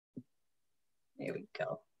There we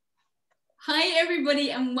go. Hi everybody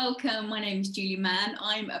and welcome. My name is Julie Mann.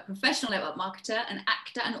 I'm a professional network marketer, an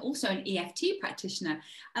actor and also an EFT practitioner.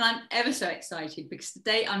 And I'm ever so excited because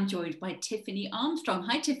today I'm joined by Tiffany Armstrong.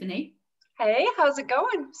 Hi Tiffany. Hey, how's it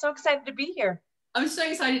going? So excited to be here. I'm so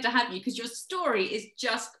excited to have you because your story is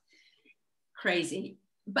just crazy.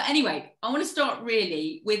 But anyway, I want to start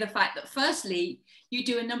really with the fact that firstly, you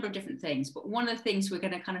do a number of different things, but one of the things we're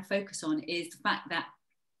going to kind of focus on is the fact that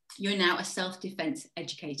you're now a self-defense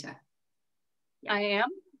educator. I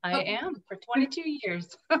am for 22 years.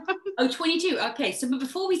 Oh, 22. Okay. So, but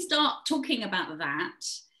before we start talking about that,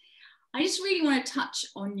 I just really want to touch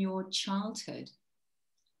on your childhood.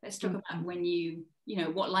 Let's talk about when you know,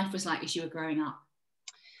 what life was like as you were growing up.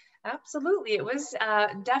 Absolutely. It was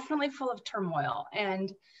definitely full of turmoil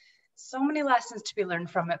and so many lessons to be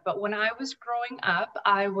learned from it. But when I was growing up,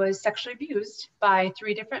 I was sexually abused by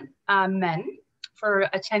 3 different men for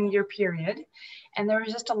a 10-year period. And there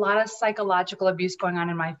was just a lot of psychological abuse going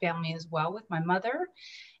on in my family as well with my mother.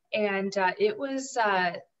 And it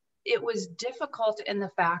was difficult in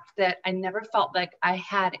the fact that I never felt like I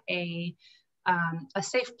had a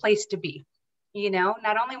safe place to be. You know,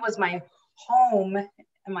 not only was my home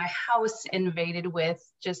and my house invaded with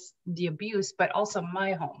just the abuse, but also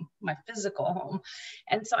my home, my physical home.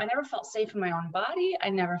 And so I never felt safe in my own body. I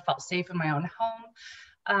never felt safe in my own home.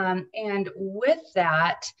 And with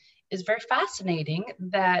that is very fascinating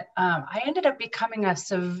that I ended up becoming a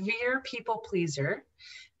severe people pleaser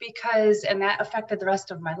and that affected the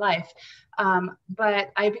rest of my life.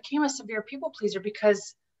 But I became a severe people pleaser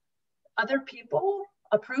because other people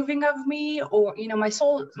approving of me, or, you know, my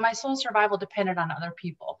soul survival depended on other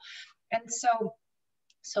people. And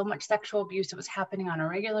so much sexual abuse that was happening on a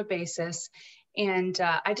regular basis. And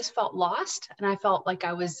I just felt lost. And I felt like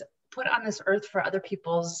I was put on this earth for other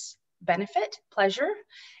people's benefit, pleasure,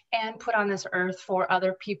 and put on this earth for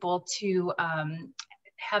other people to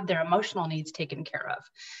have their emotional needs taken care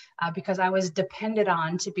of, because I was depended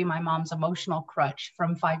on to be my mom's emotional crutch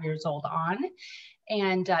from 5 years old on.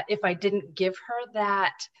 And if I didn't give her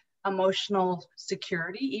that emotional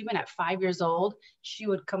security, even at 5 years old, she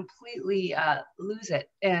would completely lose it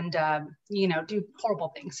and, do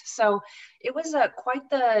horrible things. So it was quite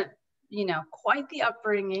the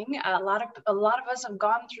upbringing. A lot of us have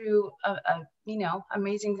gone through,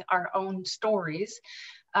 amazing our own stories.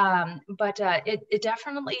 But it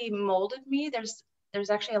definitely molded me. There's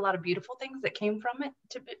actually a lot of beautiful things that came from it,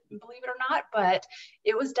 believe it or not, but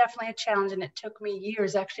it was definitely a challenge. And it took me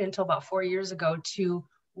years, actually until about 4 years ago, to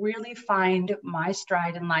really find my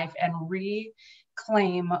stride in life and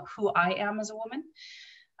reclaim who I am as a woman,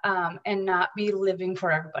 and not be living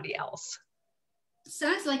for everybody else.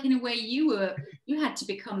 Sounds like in a way you had to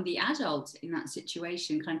become the adult in that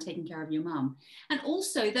situation, kind of taking care of your mum. And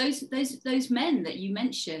also those men that you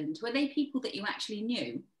mentioned, were they people that you actually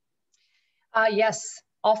knew? Yes,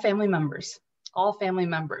 all family members.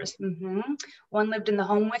 Mm-hmm. One lived in the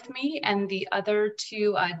home with me and the other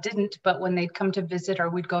 2 didn't, but when they'd come to visit or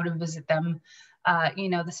we'd go to visit them,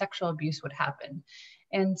 the sexual abuse would happen.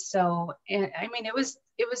 And so, I mean,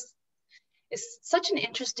 it's such an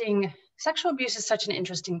interesting, sexual abuse is such an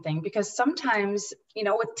interesting thing, because sometimes,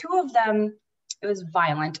 with 2 of them, it was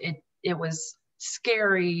violent. It was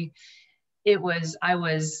scary. I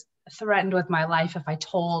was threatened with my life if I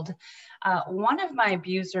told. One of my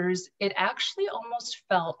abusers, it actually almost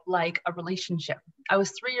felt like a relationship. I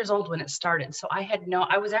was 3 years old when it started. So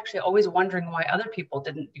I was actually always wondering why other people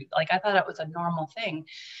didn't do, like, I thought it was a normal thing.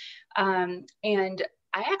 And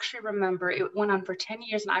I actually remember it went on for 10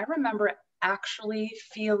 years. And I remember actually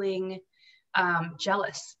feeling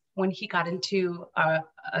jealous when he got into a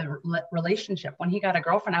relationship, when he got a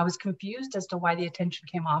girlfriend. I was confused as to why the attention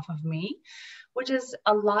came off of me, which is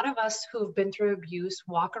a lot of us who've been through abuse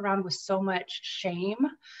walk around with so much shame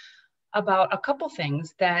about a couple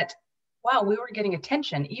things that, wow, we were getting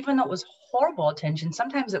attention, even though it was horrible attention.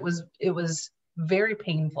 Sometimes it was very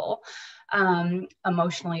painful,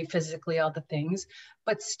 emotionally, physically, all the things,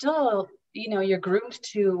 but still, you're groomed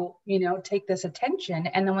to, take this attention.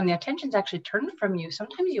 And then when the attention's actually turned from you,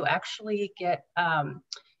 sometimes you actually get,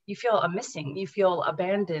 you feel missing, you feel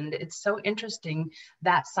abandoned. It's so interesting,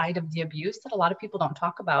 that side of the abuse that a lot of people don't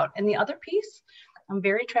talk about. And the other piece, I'm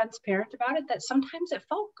very transparent about it, that sometimes it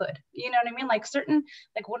felt good. You know what I mean? Like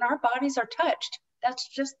when our bodies are touched, that's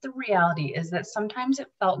just the reality, is that sometimes it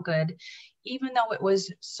felt good, even though it was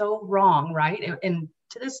so wrong, right? And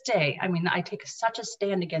to this day, I mean, I take such a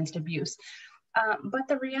stand against abuse. But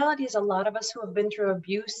the reality is, a lot of us who have been through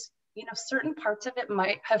abuse, certain parts of it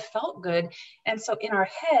might have felt good. And so in our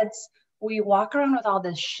heads, we walk around with all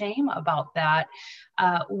this shame about that,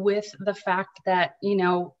 with the fact that, you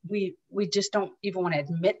know, we just don't even want to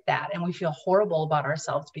admit that, and we feel horrible about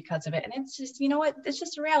ourselves because of it. And it's just, you know what, it's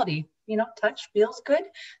just a reality. You know, touch feels good.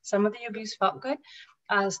 Some of the abuse felt good.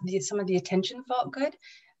 Some of the attention felt good.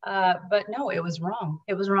 But no, it was wrong.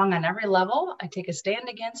 It was wrong on every level. I take a stand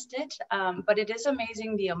against it. But it is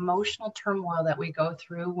amazing the emotional turmoil that we go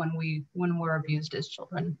through when we're abused as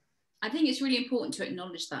children. I think it's really important to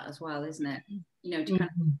acknowledge that as well, isn't it? You know, to kind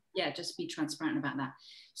of, yeah, just be transparent about that.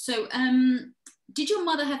 So, did your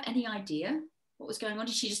mother have any idea what was going on?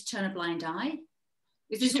 Did she just turn a blind eye?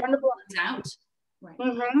 Is this all out? Right.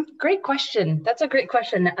 Great question. That's a great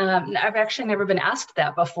question. I've actually never been asked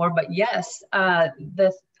that before, but yes, I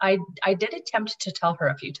did attempt to tell her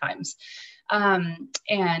a few times,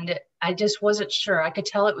 and I just wasn't sure. I could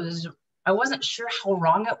tell I wasn't sure how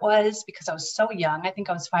wrong it was because I was so young. I think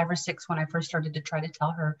I was 5 or 6 when I first started to try to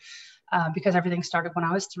tell her, because everything started when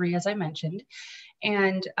I was 3, as I mentioned.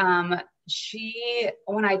 And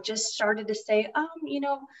when I just started to say, you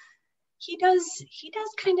know, he does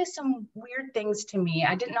kind of some weird things to me,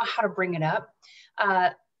 I didn't know how to bring it up.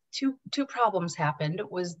 Two problems happened.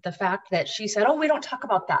 Was the fact that she said, oh, we don't talk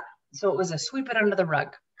about that. So it was a sweep it under the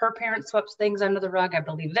rug. Her parents swept things under the rug. I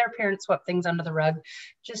believe their parents swept things under the rug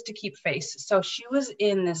just to keep face. So she was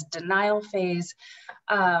in this denial phase.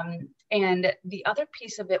 And the other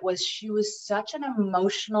piece of it was she was such an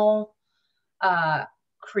emotional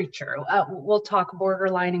creature. We'll talk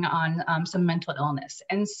borderlining on some mental illness.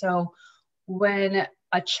 And so when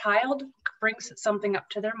a child brings something up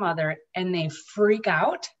to their mother and they freak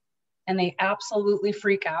out, and they absolutely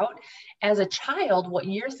freak out, as a child, what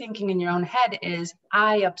you're thinking in your own head is,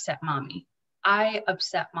 I upset mommy. I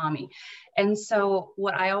upset mommy. And so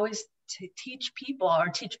what I always teach people or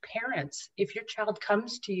teach parents, if your child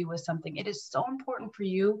comes to you with something, it is so important for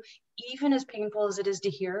you, even as painful as it is to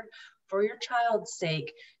hear, for your child's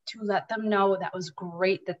sake, to let them know that was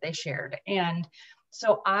great that they shared. And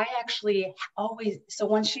so I actually so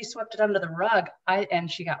when she swept it under the rug, and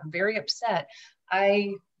she got very upset,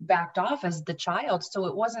 I backed off as the child. So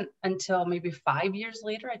it wasn't until maybe 5 years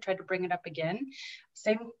later, I tried to bring it up again.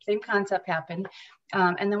 Same concept happened.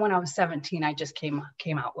 And then when I was 17, I just came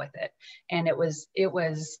out with it. And it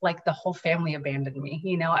was like the whole family abandoned me.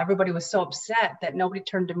 You know, everybody was so upset that nobody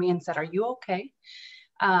turned to me and said, are you okay?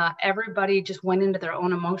 Everybody just went into their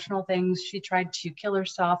own emotional things. She tried to kill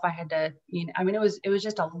herself. I had to, you know, I mean, it was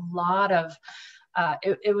just a lot of,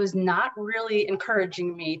 it was not really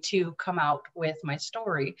encouraging me to come out with my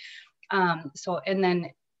story. And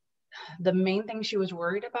then the main thing she was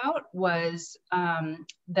worried about was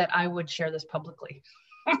that I would share this publicly,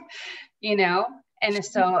 you know, and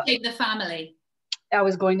so shame the family. I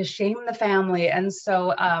was going to shame the family. And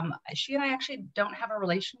so she and I actually don't have a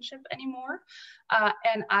relationship anymore.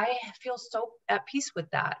 And I feel so at peace with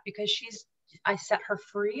that because I set her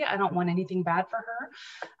free. I don't want anything bad for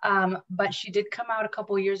her. But she did come out a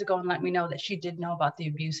couple of years ago and let me know that she did know about the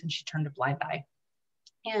abuse and she turned a blind eye.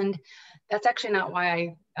 And that's actually not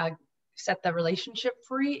why I set the relationship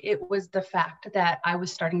free. It was the fact that I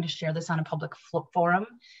was starting to share this on a public forum,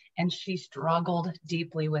 and she struggled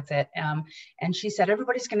deeply with it. And she said,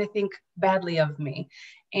 everybody's going to think badly of me.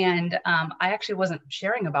 And I actually wasn't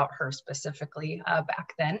sharing about her specifically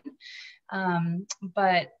back then.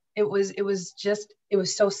 But it was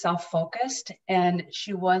so self-focused, and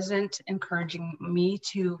she wasn't encouraging me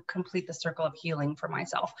to complete the circle of healing for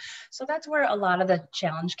myself. So that's where a lot of the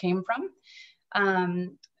challenge came from.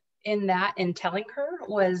 In telling her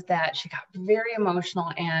was that she got very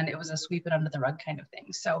emotional, and it was a sweep it under the rug kind of thing.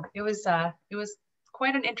 So it was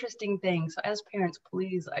quite an interesting thing. So as parents,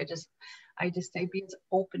 please, I just say, be as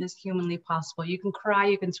open as humanly possible. You can cry,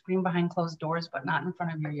 you can scream behind closed doors, but not in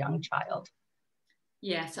front of your young child.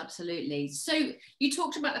 Yes, absolutely. So you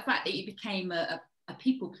talked about the fact that you became a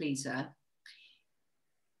people pleaser.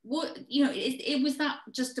 What, you know, it was that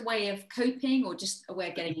just a way of coping or just a way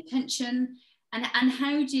of getting attention? And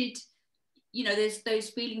how did, you know, there's those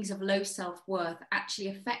feelings of low self-worth actually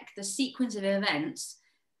affect the sequence of events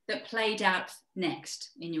that played out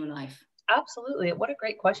next in your life? Absolutely. What a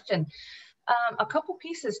great question. A couple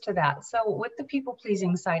pieces to that. So with the people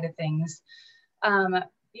pleasing side of things,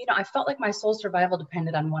 you know, I felt like my sole survival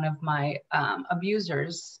depended on one of my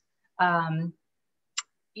abusers,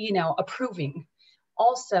 you know, approving.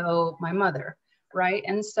 Also my mother, right?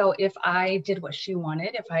 And so if I did what she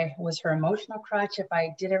wanted, if I was her emotional crutch, if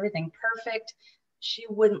I did everything perfect, she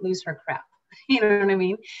wouldn't lose her crap. You know what I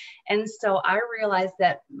mean? And so I realized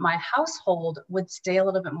that my household would stay a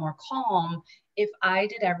little bit more calm if I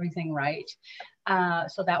did everything right.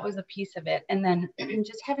 So that was a piece of it. And then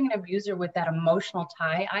just having an abuser with that emotional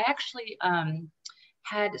tie, I actually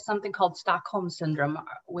had something called Stockholm syndrome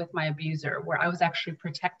with my abuser, where I was actually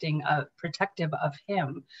protective of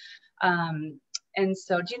him. And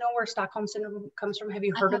so do you know where Stockholm syndrome comes from? Have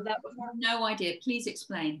you heard of that before? No idea. Please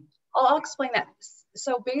explain. I'll explain that.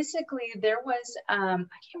 So basically there was, I can't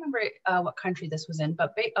remember what country this was in,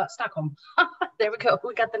 but Stockholm. There we go.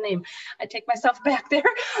 We got the name. I take myself back there.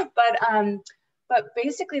 But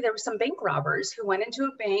basically there were some bank robbers who went into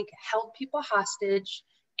a bank, held people hostage.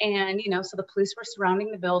 And, so the police were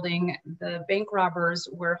surrounding the building. The bank robbers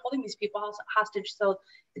were holding these people hostage. So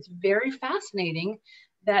it's very fascinating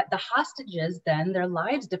that the hostages, then their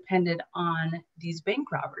lives depended on these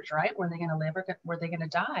bank robbers, right? Were they going to live or were they going to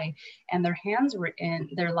die? And their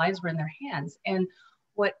lives were in their hands. And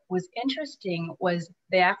what was interesting was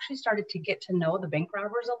they actually started to get to know the bank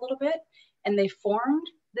robbers a little bit, and they formed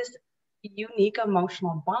this unique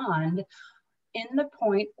emotional bond in the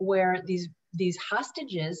point where these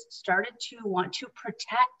hostages started to want to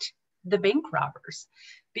protect the bank robbers,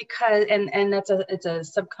 because and it's a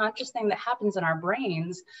subconscious thing that happens in our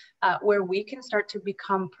brains, where we can start to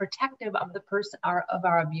become protective of the person, of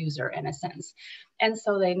our abuser, in a sense. And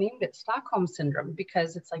so they named it Stockholm syndrome,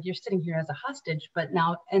 because it's like you're sitting here as a hostage, but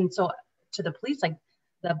now, and so to the police, like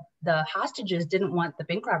the hostages didn't want the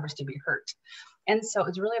bank robbers to be hurt. And so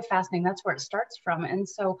it's really fascinating. That's where it starts from. And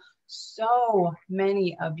so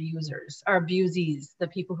many abusers or abusees, the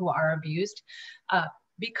people who are abused,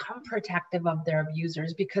 become protective of their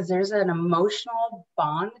abusers, because there's an emotional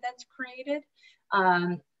bond that's created.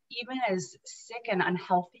 Even as sick and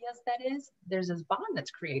unhealthy as that is, there's this bond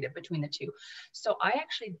that's created between the two. So I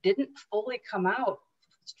actually didn't fully come out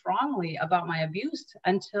strongly about my abuse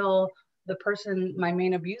until the person, my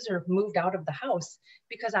main abuser, moved out of the house,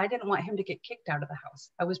 because I didn't want him to get kicked out of the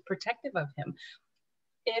house. I was protective of him.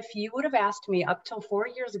 If you would have asked me up till 4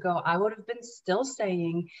 years ago, I would have been still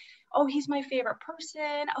saying, oh, he's my favorite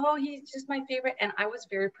person. Oh, he's just my favorite. And I was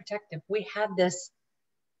very protective. We had this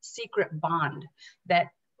secret bond that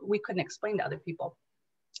we couldn't explain to other people.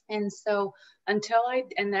 And so and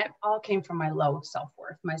that all came from my low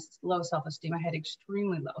self-worth, my low self-esteem. I had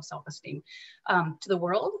extremely low self-esteem. To the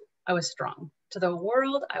world, I was strong. To the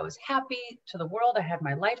world, I was happy. To the world, I had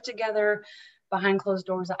my life together. Behind closed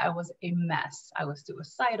doors, I was a mess. I was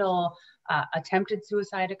suicidal, attempted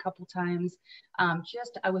suicide a couple times.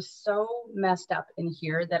 I was so messed up in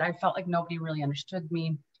here that I felt like nobody really understood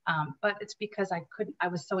me. But it's because I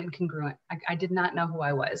was so incongruent. I did not know who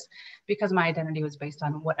I was, because my identity was based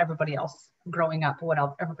on what everybody else growing up,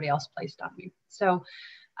 everybody else placed on me. So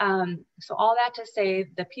all that to say,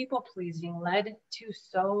 the people pleasing led to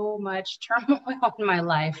so much turmoil in my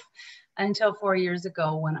life until 4 years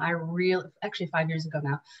ago, when actually 5 years ago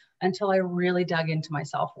now, until I really dug into my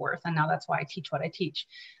self-worth. And now that's why I teach what I teach.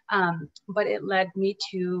 But it led me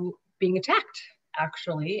to being attacked,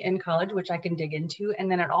 actually, in college, which I can dig into.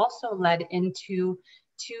 And then it also led into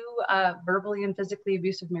two verbally and physically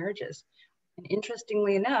abusive marriages. And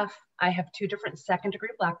interestingly enough, I have 2 different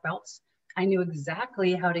second-degree black belts. I knew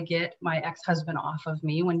exactly how to get my ex-husband off of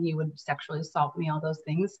me when he would sexually assault me, all those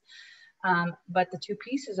things. But the 2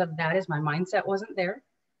 pieces of that is my mindset wasn't there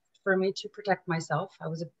for me to protect myself. I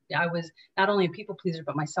was not only a people pleaser,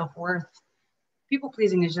 but my self-worth. People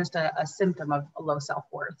pleasing is just a symptom of a low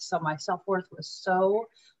self-worth. So my self-worth was so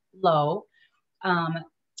low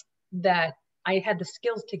that I had the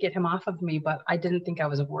skills to get him off of me, but I didn't think I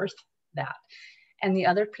was worth that. And the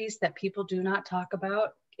other piece that people do not talk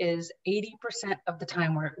about is 80% of the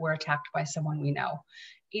time we're attacked by someone we know.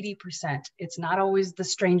 80%. It's not always the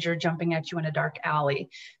stranger jumping at you in a dark alley.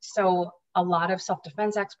 So a lot of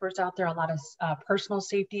self-defense experts out there, a lot of personal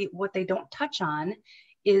safety, what they don't touch on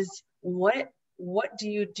is what do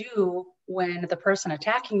you do when the person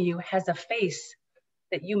attacking you has a face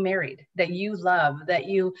that you married, that you love, that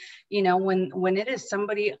when it is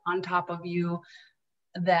somebody on top of you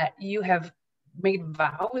that you have made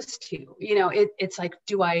vows to, it's like,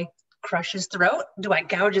 do I crush his throat? Do I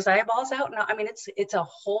gouge his eyeballs out? No, I mean, it's a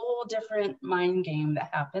whole different mind game that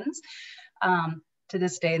happens. To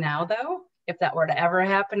this day now, though, if that were to ever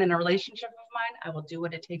happen in a relationship of mine, I will do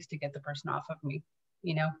what it takes to get the person off of me.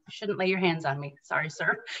 You shouldn't lay your hands on me. Sorry,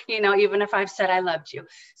 sir. Even if I've said I loved you.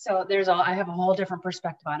 So I have a whole different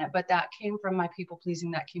perspective on it, but that came from my people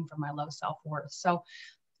pleasing. That came from my low self-worth. So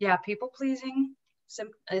yeah, people pleasing,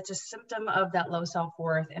 it's a symptom of that low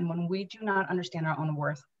self-worth. And when we do not understand our own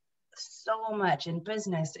worth, so much in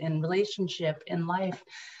business, in relationship, in life,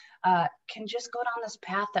 can just go down this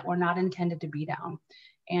path that we're not intended to be down.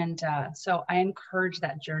 And so I encourage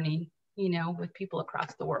that journey, with people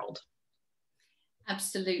across the world.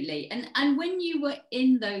 Absolutely. And when you were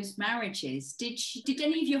in those marriages, did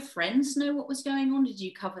any of your friends know what was going on? Did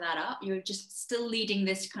you cover that up? You were just still leading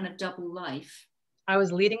this kind of double life. I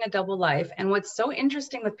was leading a double life. And what's so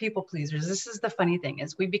interesting with people pleasers, this is the funny thing,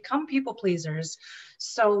 is we become people pleasers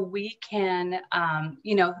so we can,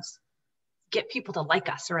 get people to like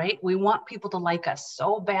us, right? We want people to like us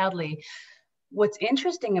so badly. What's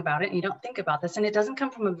interesting about it, and you don't think about this, and it doesn't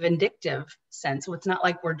come from a vindictive sense. So it's not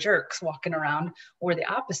like we're jerks walking around, or the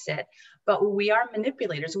opposite, but we are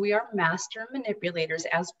manipulators. We are master manipulators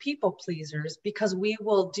as people pleasers, because we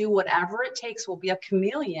will do whatever it takes. We'll be a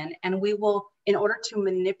chameleon, and we will, in order to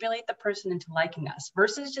manipulate the person into liking us,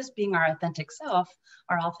 versus just being our authentic self,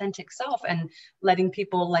 and letting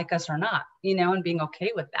people like us or not, and being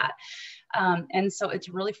okay with that. And so it's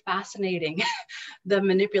really fascinating, the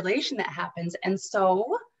manipulation that happens. And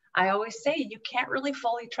so I always say, you can't really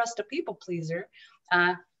fully trust a people pleaser.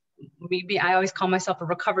 Maybe I always call myself a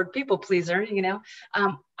recovered people pleaser,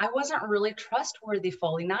 I wasn't really trustworthy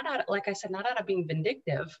fully, not out, like I said, not out of being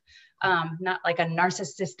vindictive, not like a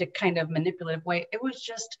narcissistic kind of manipulative way. It was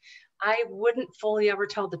just, I wouldn't fully ever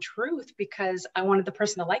tell the truth, because I wanted the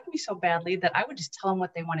person to like me so badly that I would just tell them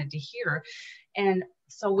what they wanted to hear. And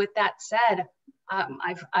so with that said,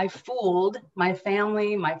 I fooled my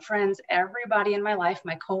family, my friends, everybody in my life,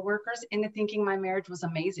 my coworkers, into thinking my marriage was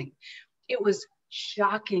amazing. It was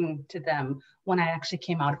shocking to them when I actually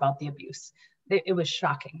came out about the abuse. It was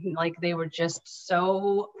shocking. Like, they were just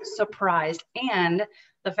so surprised. And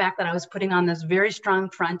the fact that I was putting on this very strong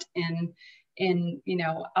front in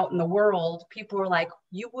out in the world, people were like,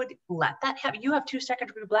 you would let that happen? You have 2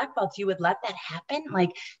 second-degree black belts. You would let that happen?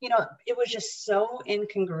 Like, it was just so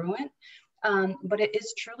incongruent. But it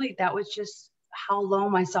is truly, that was just how low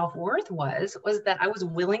my self-worth was that I was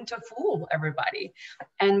willing to fool everybody.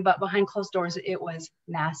 But behind closed doors, it was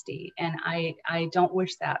nasty. And I don't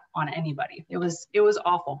wish that on anybody. It was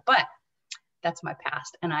awful, but that's my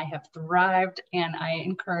past, and I have thrived, and I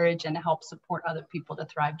encourage and help support other people to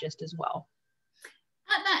thrive just as well.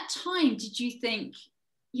 At that time, did you think,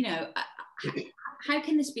 how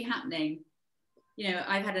can this be happening?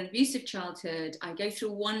 I've had an abusive childhood. I go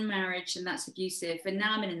through one marriage and that's abusive, and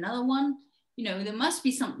now I'm in another one. There must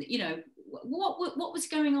be something, what was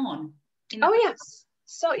going on? Oh, yes.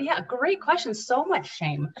 So, yeah, great question. So much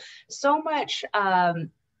shame, so much,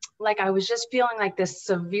 like I was just feeling like this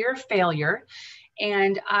severe failure.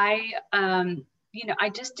 And I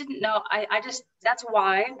just didn't know. That's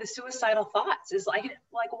why the suicidal thoughts is like,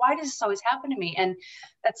 why does this always happen to me? And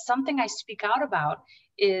that's something I speak out about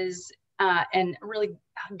is, and really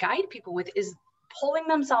guide people with, is pulling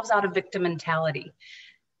themselves out of victim mentality.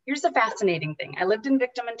 Here's the fascinating thing. I lived in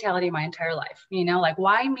victim mentality my entire life, like,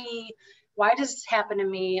 why me? Why does this happen to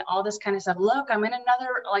me? All this kind of stuff. Look, I'm in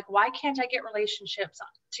another, like, why can't I get relationships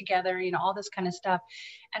together? All this kind of stuff.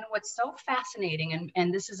 And what's so fascinating,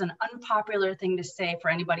 and this is an unpopular thing to say for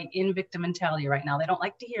anybody in victim mentality right now. They don't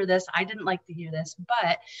like to hear this. I didn't like to hear this,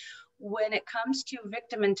 but when it comes to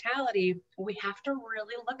victim mentality, we have to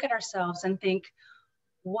really look at ourselves and think,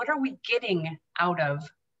 what are we getting out of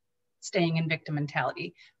staying in victim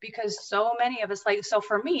mentality? Because so many of us, so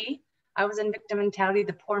for me, I was in victim mentality,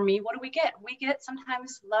 the poor me. What do we get? We get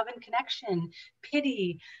sometimes love and connection,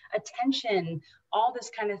 pity, attention, all this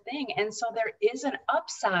kind of thing. And so there is an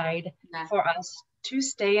upside for us to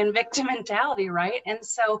stay in victim mentality, right? And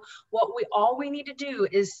so all we need to do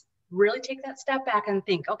is really take that step back and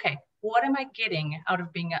think, okay, what am I getting out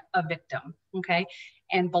of being a victim? Okay.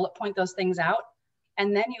 And bullet point those things out.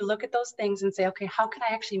 And then you look at those things and say, okay, how can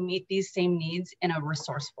I actually meet these same needs in a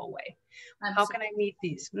resourceful way? Absolutely. How can I meet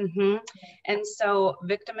these? Mm-hmm. And so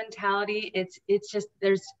victim mentality, it's just,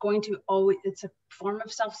 there's going to always, it's a form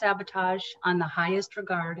of self-sabotage on the highest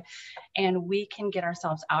regard. And we can get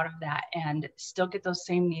ourselves out of that and still get those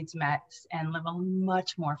same needs met and live a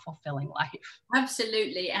much more fulfilling life.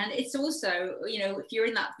 Absolutely. And it's also, if you're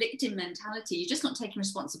in that victim mentality, you're just not taking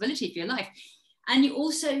responsibility for your life. And you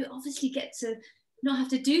also obviously get to not have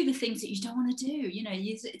to do the things that you don't want to do.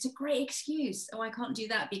 It's a great excuse. Oh, I can't do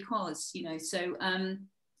that because, so,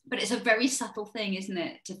 but it's a very subtle thing, isn't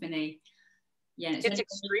it, Tiffany? Yeah.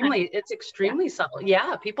 It's extremely subtle.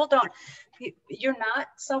 Yeah. People you're not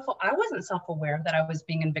I wasn't self-aware that I was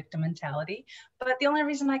being in victim mentality, but the only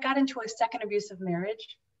reason I got into a second abusive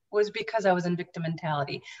marriage was because I was in victim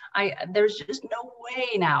mentality. There's just no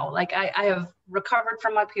way now. Like I have recovered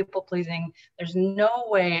from my people pleasing. There's no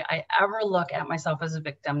way I ever look at myself as a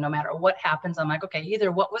victim. No matter what happens, I'm like, okay,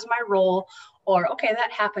 either what was my role, or okay,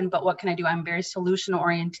 that happened, but what can I do? I'm very solution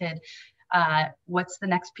oriented. What's the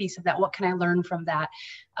next piece of that? What can I learn from that?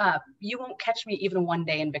 You won't catch me even one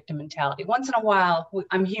day in victim mentality. Once in a while,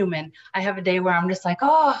 I'm human. I have a day where I'm just like,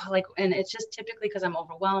 oh, like, and it's just typically because I'm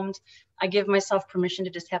overwhelmed. I give myself permission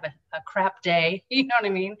to just have a crap day. You know what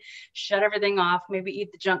I mean? Shut everything off, maybe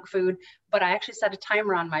eat the junk food. But I actually set a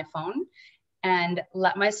timer on my phone and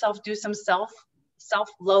let myself do some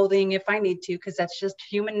self-loathing if I need to, because that's just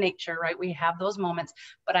human nature, right? We have those moments.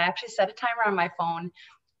 But I actually set a timer on my phone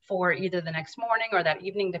for either the next morning or that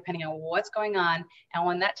evening, depending on what's going on. And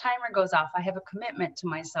when that timer goes off, I have a commitment to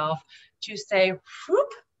myself to say, whoop,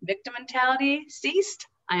 victim mentality ceased.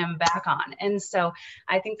 I am back on. And so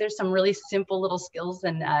I think there's some really simple little skills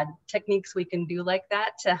and techniques we can do like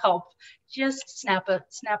that to help just snap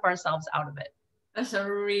ourselves out of it. That's a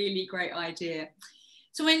really great idea.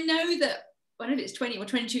 So I know that, I don't know if it's 20 or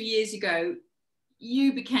 22 years ago,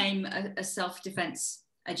 you became a self-defense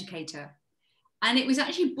educator. And it was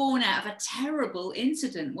actually born out of a terrible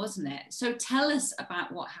incident, wasn't it? So tell us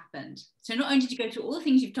about what happened. So not only did you go through all the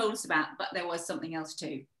things you've told us about, but there was something else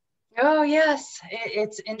too. Oh, yes.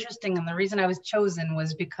 It's interesting. And the reason I was chosen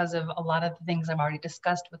was because of a lot of the things I've already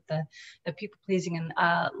discussed with the people pleasing and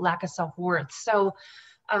lack of self-worth. So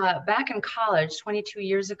back in college, 22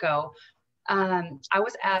 years ago, I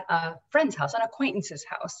was at a friend's house, an acquaintance's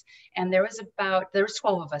house, and there was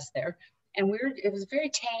 12 of us there, and it was very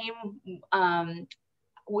tame.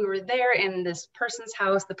 We were there in this person's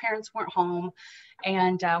house. The parents weren't home,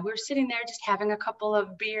 and we were sitting there just having a couple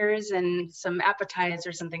of beers and some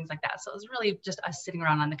appetizers and things like that. So it was really just us sitting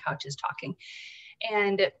around on the couches talking.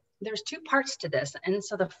 And there's two parts to this. And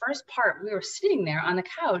so the first part, we were sitting there on the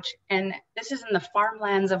couch, and this is in the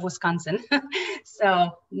farmlands of Wisconsin.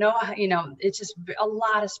 So no, it's just a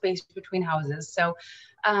lot of space between houses. So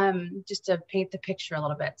just to paint the picture a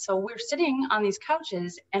little bit. So we're sitting on these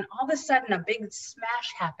couches, and all of a sudden a big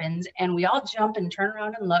smash happens, and we all jump and turn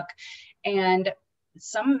around and look. And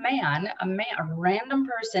a random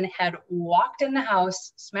person had walked in the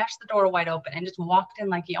house, smashed the door wide open, and just walked in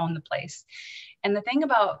like he owned the place. And the thing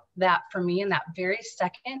about that for me in that very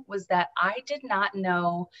second was that I did not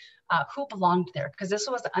know who belonged there, because this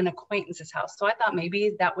was an acquaintance's house. So I thought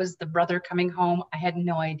maybe that was the brother coming home. I had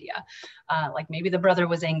no idea. Like maybe the brother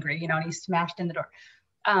was angry, and he smashed in the door.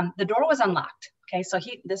 The door was unlocked. Okay, so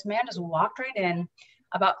this man just walked right in,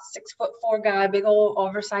 about 6'4" guy, big old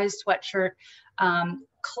oversized sweatshirt,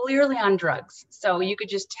 clearly on drugs. So you could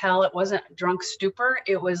just tell it wasn't drunk stupor.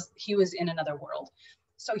 He was in another world.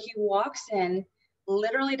 So he walks in,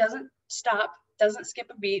 literally doesn't stop, doesn't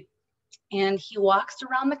skip a beat. And he walks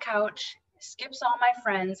around the couch, skips all my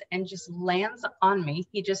friends, and just lands on me.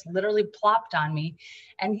 He just literally plopped on me,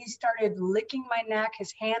 and he started licking my neck.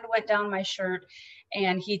 His hand went down my shirt,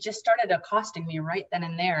 and he just started accosting me right then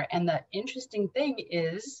and there. And the interesting thing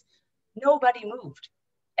is nobody moved.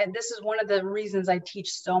 And this is one of the reasons I teach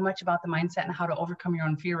so much about the mindset and how to overcome your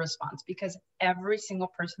own fear response, because every single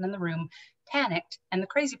person in the room panicked. And the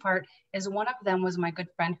crazy part is one of them was my good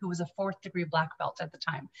friend who was a 4th-degree black belt at the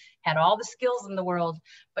time, had all the skills in the world,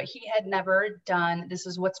 but he had never done, this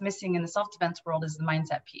is what's missing in the self-defense world, is the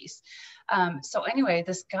mindset piece. So anyway,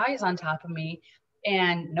 this guy is on top of me,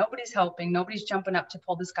 and nobody's helping. Nobody's jumping up to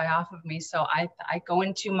pull this guy off of me. So I go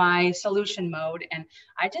into my solution mode, and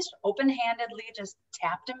I just open-handedly just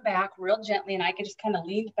tapped him back real gently, and I could just kind of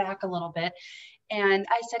leaned back a little bit. And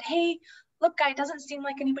I said, hey, look, guy, it doesn't seem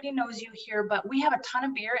like anybody knows you here, but we have a ton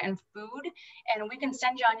of beer and food, and we can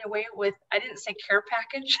send you on your way with, I didn't say care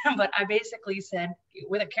package, but I basically said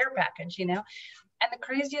with a care package, And the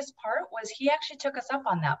craziest part was he actually took us up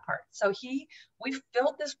on that part. So we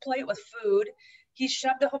filled this plate with food. He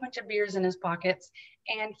shoved a whole bunch of beers in his pockets,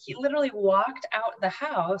 and he literally walked out of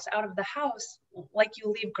the house like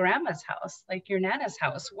you leave grandma's house, like your nana's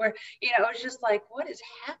house, where, it was just like, what is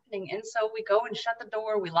happening? And so we go and shut the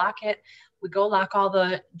door, we lock it, we go lock all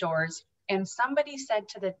the doors. And somebody said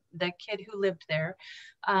to the kid who lived there,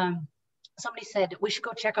 somebody said, we should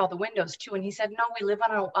go check all the windows too. And he said, no, we live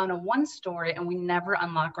on a 1-story, and we never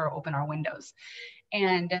unlock or open our windows.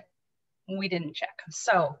 And we didn't check.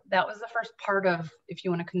 So that was the first part of, if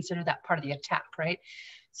you want to consider that part of the attack, right?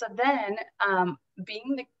 So then,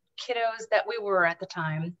 being the kiddos that we were at the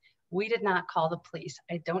time, we did not call the police.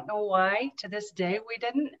 I don't know why to this day we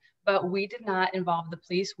didn't, but we did not involve the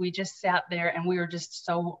police. We just sat there, and we were just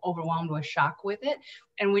so overwhelmed with shock with it.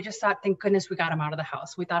 And we just thought, thank goodness we got him out of the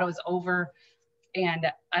house. We thought it was over, and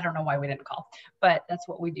I don't know why we didn't call, but that's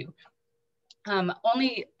what we do.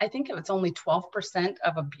 I think it's only 12%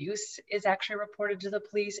 of abuse is actually reported to the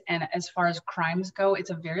police. And as far as crimes go,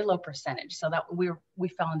 it's a very low percentage. So that we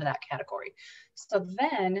fell into that category. So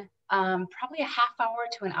then probably a half hour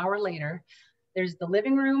to an hour later, there's the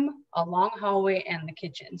living room, a long hallway, and the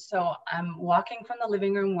kitchen. So I'm walking from the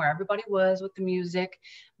living room where everybody was with the music,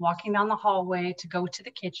 walking down the hallway to go to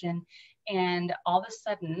the kitchen. And all of a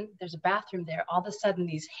sudden, there's a bathroom there. All of a sudden,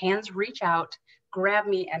 these hands reach out, grab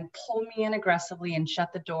me, and pull me in aggressively and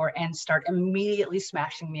shut the door and start immediately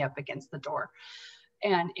smashing me up against the door.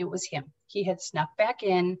 And it was him. He had snuck back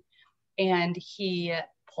in and he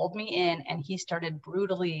pulled me in and he started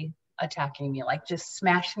brutally attacking me, like just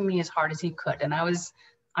smashing me as hard as he could. And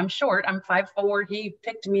I'm short, I'm 5'4". He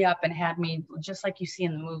picked me up and had me just like you see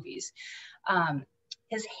in the movies.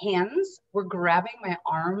 His hands were grabbing my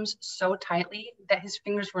arms so tightly that his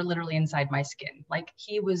fingers were literally inside my skin. Like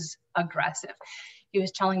he was aggressive. He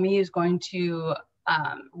was telling me he was going to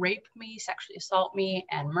rape me, sexually assault me,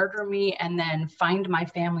 and murder me, and then find my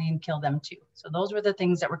family and kill them too. So those were the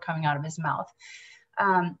things that were coming out of his mouth.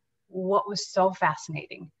 What was so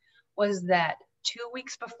fascinating was that 2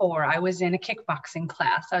 weeks before, I was in a kickboxing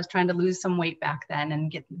class. I was trying to lose some weight back then and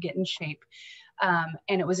get in shape. And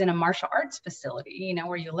it was in a martial arts facility, you know,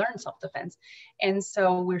 where you learn self-defense. And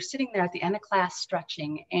so we're sitting there at the end of class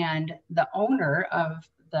stretching, and the owner of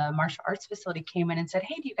the martial arts facility came in and said,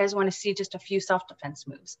 "Hey, do you guys want to see just a few self-defense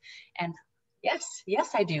moves?" And yes,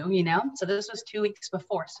 I do, you know. So this was 2 weeks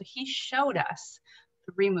before. So he showed us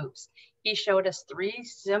 3 moves. He showed us 3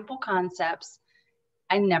 simple concepts.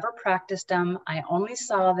 I never practiced them. I only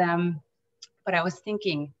saw them, but I was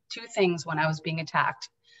thinking 2 things when I was being attacked.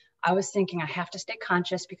 I was thinking I have to stay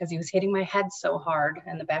conscious because he was hitting my head so hard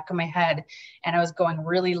in the back of my head, and I was going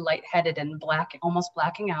really lightheaded and almost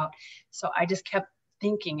blacking out. So I just kept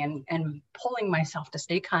thinking and pulling myself to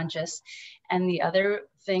stay conscious. And the other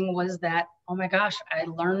thing was that, oh my gosh, I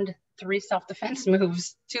learned 3 self-defense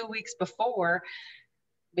moves 2 weeks before.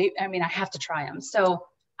 I mean, I have to try them. So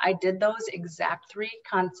I did those exact 3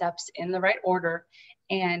 concepts in the right order,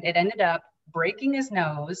 and it ended up breaking his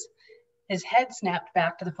nose. His head snapped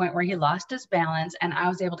back to the point where he lost his balance, and I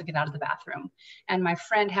was able to get out of the bathroom. And my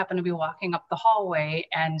friend happened to be walking up the hallway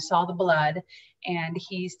and saw the blood, and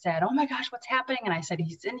he said, "Oh my gosh, what's happening?" And I said,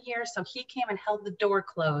 "He's in here." So he came and held the door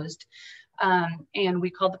closed, and we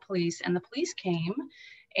called the police, and the police came,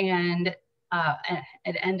 and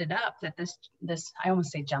it ended up that this I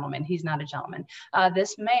almost say gentleman, he's not a gentleman,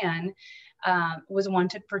 this man was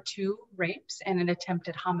wanted for 2 rapes and an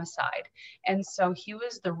attempted homicide. And so he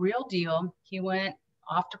was the real deal. He went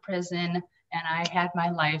off to prison, and I had my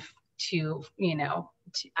life to, you know,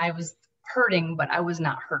 I was hurting, but I was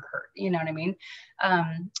not hurt, you know what I mean?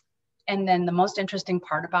 And then the most interesting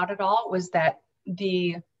part about it all was that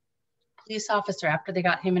the police officer, after they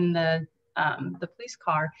got him in the police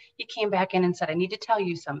car, he came back in and said, "I need to tell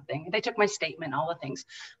you something." They took my statement, all the things,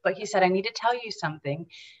 but he said, "I need to tell you something."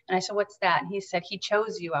 And I said, "What's that?" And he said, "He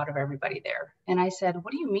chose you out of everybody there." And I said,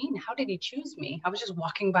 "What do you mean? How did he choose me? I was just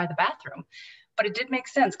walking by the bathroom." But it did make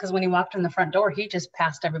sense, because when he walked in the front door, he just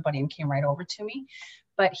passed everybody and came right over to me.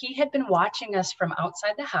 But he had been watching us from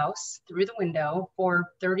outside the house through the window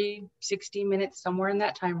for 30, 60 minutes, somewhere in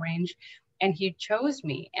that time range. And he chose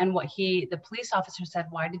me. And the police officer said,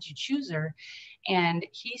 "Why did you choose her?" And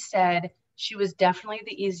he said, "She was definitely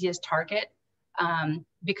the easiest target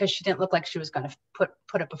because she didn't look like she was going to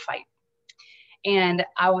put up a fight." And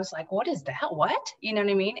I was like, "What is that? What?" You know what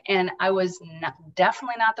I mean? And I was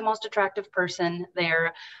definitely not the most attractive person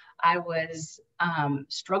there. I was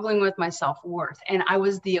struggling with my self-worth, and I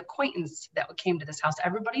was the acquaintance that came to this house.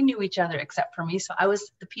 Everybody knew each other except for me. So I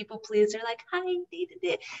was the people pleaser, like,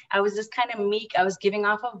 "Hi." I was just kind of meek. I was giving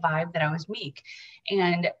off a vibe that I was meek.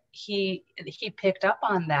 And he picked up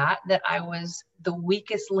on that I was the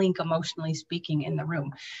weakest link, emotionally speaking, in the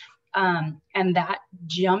room. And that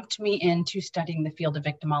jumped me into studying the field of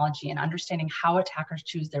victimology and understanding how attackers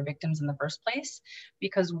choose their victims in the first place,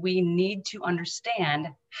 because we need to understand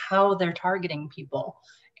how they're targeting people.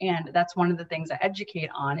 And that's one of the things I educate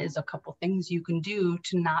on, is a couple things you can do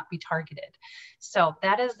to not be targeted. So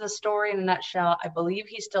that is the story in a nutshell. I believe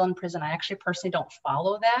he's still in prison. I actually personally don't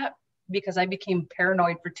follow that, because I became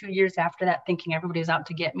paranoid for 2 years after that, thinking everybody was out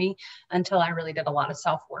to get me, until I really did a lot of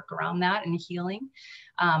self-work around that and healing.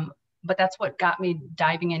 But that's what got me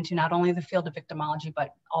diving into not only the field of victimology,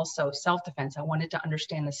 but also self-defense. I wanted to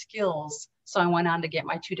understand the skills. So I went on to get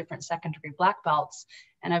my 2 different second-degree black belts,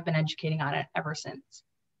 and I've been educating on it ever since.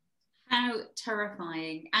 How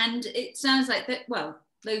terrifying. And it sounds like that, well,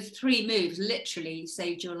 those 3 moves literally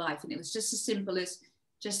saved your life. And it was just as simple as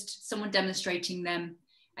just someone demonstrating them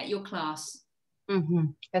at your class.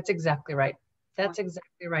 That's exactly right. That's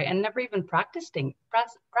exactly right. And never even practicing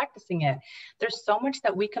it. There's so much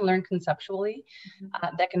that we can learn conceptually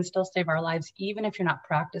that can still save our lives, even if you're not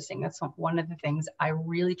practicing. That's one of the things I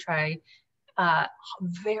really try uh,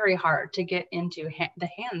 very hard to get into the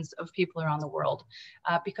hands of people around the world,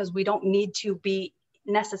 because we don't need to be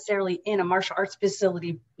necessarily in a martial arts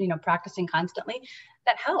facility, practicing constantly.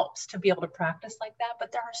 That helps to be able to practice like that.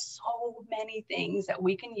 But there are so many things that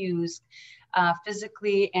we can use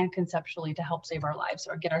physically and conceptually to help save our lives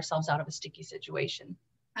or get ourselves out of a sticky situation.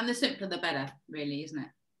 And the simpler, the better, really, isn't it?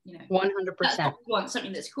 100%. That's what we want,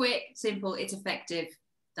 something that's quick, simple, it's effective,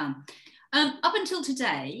 done. Up until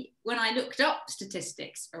today, when I looked up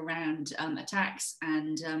statistics around attacks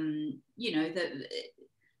and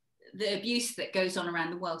the abuse that goes on around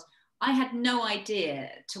the world, I had no idea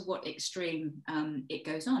to what extreme it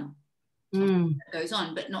goes on.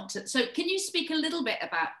 But not to. So, can you speak a little bit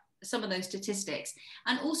about some of those statistics,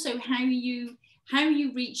 and also how you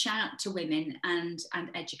reach out to women and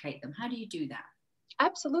educate them? How do you do that?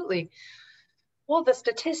 Absolutely. Well, the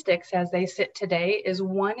statistics as they sit today is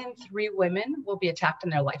 1 in 3 women will be attacked in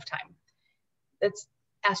their lifetime. It's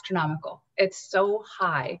astronomical. It's so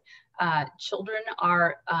high. Children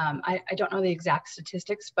are, I don't know the exact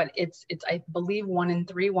statistics, but it's I believe 1 in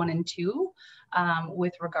 3, 1 in 2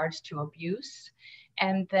 with regards to abuse.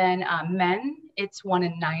 And then men, it's 1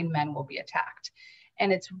 in 9 men will be attacked.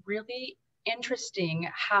 And it's really interesting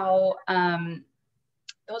how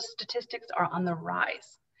those statistics are on the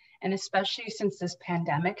rise. And especially since this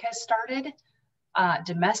pandemic has started,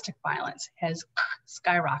 domestic violence has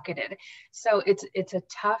skyrocketed. So it's a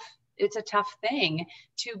tough thing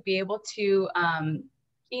to be able to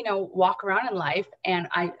walk around in life. And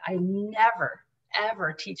I never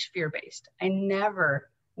ever teach fear-based. I never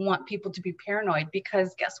want people to be paranoid,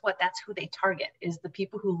 because guess what? That's who they target, is the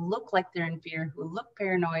people who look like they're in fear, who look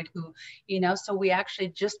paranoid, who, so we actually,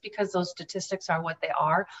 just because those statistics are what they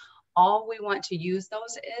are, all we want to use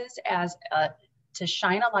those is as to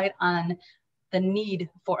shine a light on the need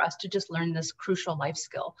for us to just learn this crucial life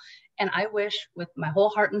skill. And I wish with my whole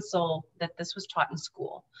heart and soul that this was taught in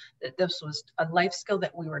school, that this was a life skill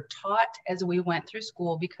that we were taught as we went through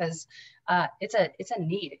school, because it's a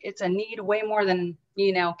need. It's a need way more than,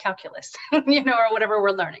 calculus, or whatever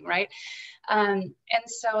we're learning, right? And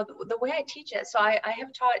so the way I teach it, so I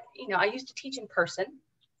have taught, I used to teach in person,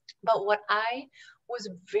 but what I was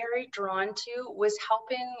very drawn to was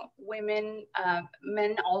helping women,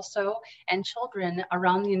 men also, and children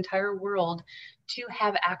around the entire world to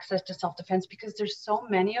have access to self-defense, because there's so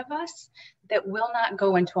many of us that will not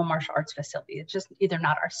go into a martial arts facility. It's just either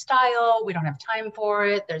not our style, we don't have time for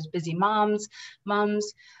it, there's busy mums,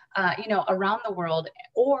 around the world,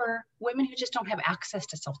 or women who just don't have access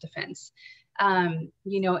to self-defense.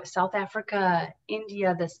 South Africa,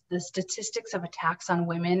 India, the statistics of attacks on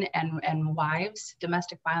women and wives,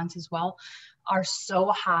 domestic violence as well, are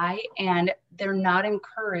so high, and they're not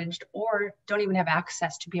encouraged or don't even have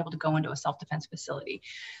access to be able to go into a self-defense facility.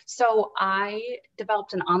 So I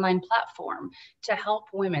developed an online platform to help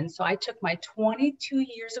women. So I took my 22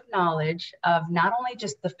 years of knowledge of not only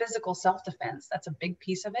just the physical self-defense, that's a big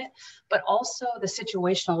piece of it, but also the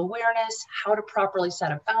situational awareness, how to properly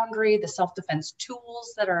set a boundary, the self-defense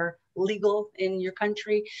tools that are legal in your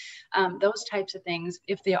country, those types of things.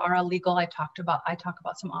 If they are illegal, I talk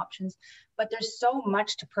about some options. But there's so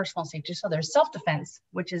much to personal safety. So there's self-defense,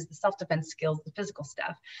 which is the self-defense skills, the physical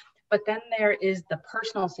stuff. But then there is the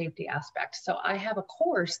personal safety aspect. So I have a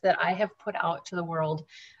course that I have put out to the world.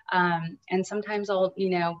 And sometimes I'll,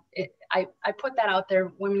 I put that out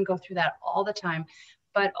there. Women go through that all the time.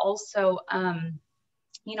 But also,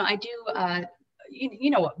 I do, you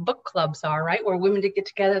know what book clubs are, right? Where women get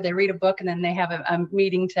together, they read a book, and then they have a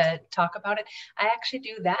meeting to talk about it. I actually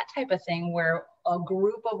do that type of thing where a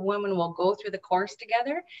group of women will go through the course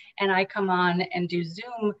together, and I come on and do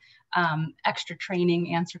Zoom extra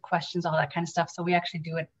training, answer questions, all that kind of stuff. So we actually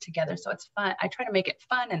do it together. So it's fun. I try to make it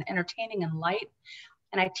fun and entertaining and light.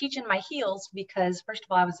 And I teach in my heels because, first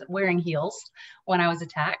of all, I was wearing heels when I was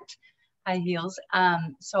attacked, high heels.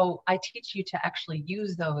 So I teach you to actually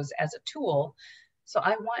use those as a tool. So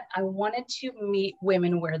I wanted to meet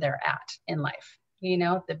women where they're at in life.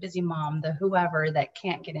 The busy mom, the whoever that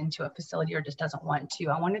can't get into a facility or just doesn't want to.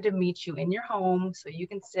 I wanted to meet you in your home so you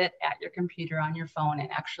can sit at your computer on your phone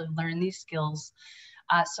and actually learn these skills.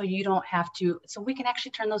 So you don't have to, so we can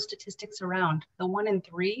actually turn those statistics around. The 1 in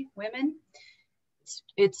 3 women,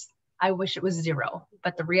 I wish it was 0,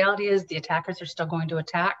 but the reality is the attackers are still going to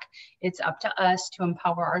attack. It's up to us to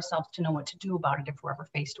empower ourselves to know what to do about it if we're ever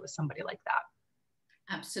faced with somebody like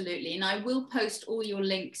that. Absolutely. And I will post all your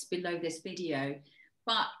links below this video.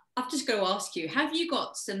 But I've just got to ask you, have you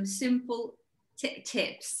got some simple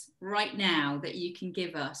tips right now that you can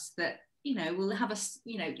give us that, you know, will have us,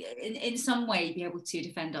 you know, in some way be able to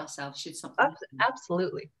defend ourselves should something happen?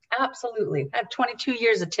 Absolutely. Absolutely. I have 22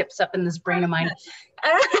 years of tips up in this brain of mine.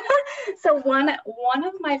 So one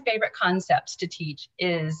of my favorite concepts to teach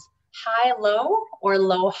is high, low, or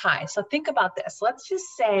low, high. So think about this. Let's just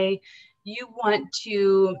say you want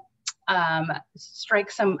to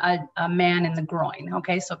strike a man in the groin.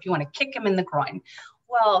 Okay. So if you want to kick him in the groin,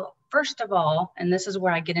 well, first of all, and this is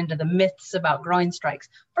where I get into the myths about groin strikes.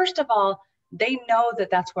 First of all, they know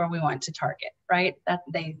that that's where we want to target, right? That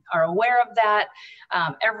they are aware of that.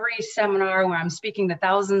 Every seminar where I'm speaking to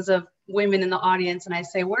thousands of women in the audience and I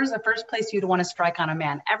say, where's the first place you'd want to strike on a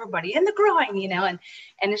man? Everybody in the groin, you know, and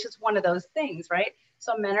it's just one of those things, right?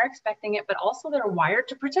 So men are expecting it, but also they're wired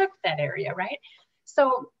to protect that area, right?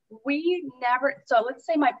 So so let's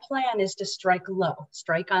say my plan is to strike low,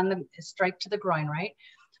 strike to the groin, right?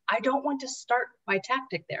 I don't want to start my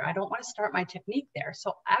tactic there. I don't want to start my technique there.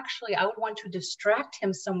 So actually I would want to distract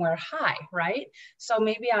him somewhere high, right? So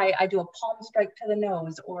maybe I do a palm strike to the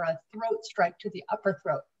nose or a throat strike to the upper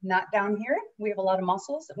throat, not down here. We have a lot of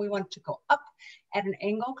muscles that we want to go up at an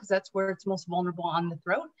angle because that's where it's most vulnerable on the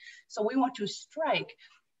throat. So we want to strike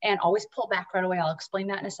and always pull back right away. I'll explain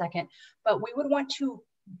that in a second, but we would want to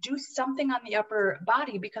do something on the upper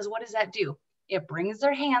body because what does that do? It brings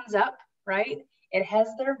their hands up, right? It has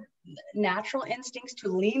their natural instincts to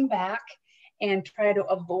lean back and try to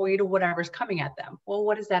avoid whatever's coming at them. Well,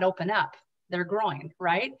 what does that open up? Their groin,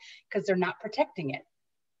 right? Because they're not protecting it.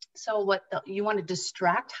 So you want to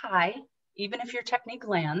distract high, even if your technique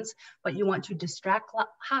lands, but you want to distract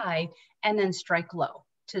high and then strike low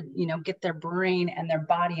to, you know, get their brain and their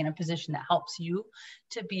body in a position that helps you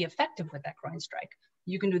to be effective with that groin strike.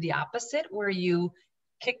 You can do the opposite where you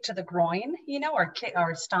kick to the groin, you know, or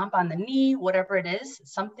stomp on the knee, whatever it is,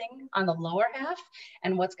 something on the lower half.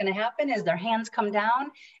 And what's going to happen is their hands come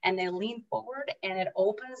down and they lean forward and it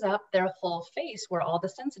opens up their whole face where all the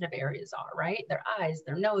sensitive areas are, right? Their eyes,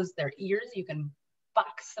 their nose, their ears. You can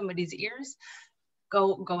box somebody's ears,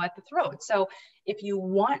 go at the throat. So if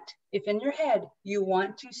in your head, you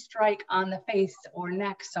want to strike on the face or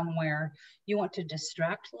neck somewhere, you want to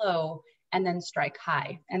distract low and then strike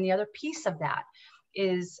high. And the other piece of that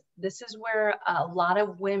this is where a lot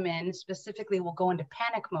of women specifically will go into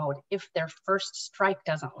panic mode if their first strike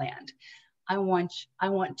doesn't land. I want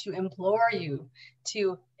to implore you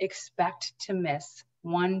to expect to miss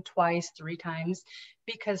 1, 2, 3 times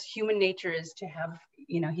because human nature is to have,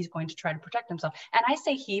 you know, he's going to try to protect himself. And I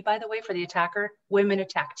say he, by the way, for the attacker, women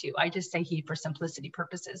attack too. I just say he for simplicity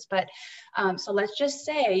purposes. But so let's just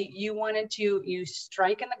say you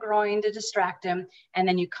strike in the groin to distract him and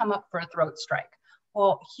then you come up for a throat strike.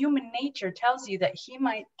 Well, human nature tells you that he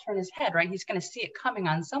might turn his head, right? He's going to see it coming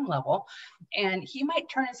on some level and he might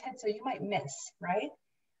turn his head so you might miss, right?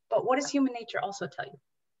 But what does human nature also tell you?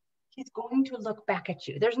 He's going to look back at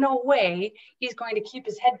you. There's no way he's going to keep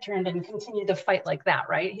his head turned and continue the fight like that,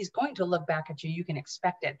 right? He's going to look back at you. You can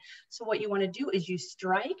expect it. So what you want to do is you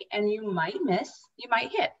strike and you might miss, you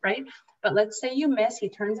might hit, right? But let's say you miss, he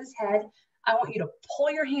turns his head. I want you to pull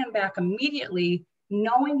your hand back immediately,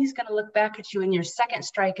 knowing he's going to look back at you and your second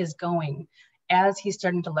strike is going as he's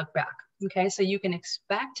starting to look back. Okay, so you can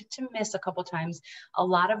expect to miss a couple times. A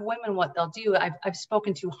lot of women, what they'll do, I've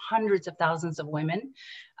spoken to hundreds of thousands of women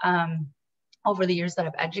over the years that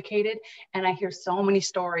I've educated, and I hear so many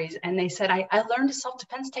stories. And they said, I learned a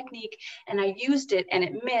self-defense technique and I used it and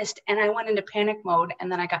it missed and I went into panic mode and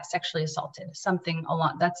then I got sexually assaulted.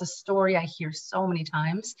 That's a story I hear so many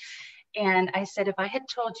times. And I said, if I had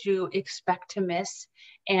told you expect to miss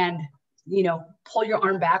and, you know, pull your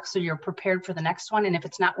arm back so you're prepared for the next one. And if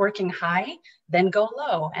it's not working high, then go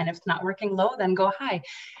low. And if it's not working low, then go high.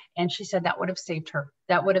 And she said that would have saved her.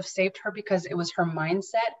 That would have saved her because it was her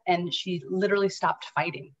mindset. And she literally stopped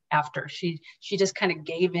fighting after. She just kind of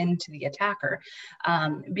gave in to the attacker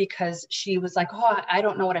because she was like, oh, I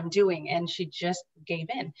don't know what I'm doing. And she just gave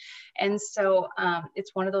in. And so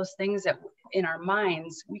it's one of those things that in our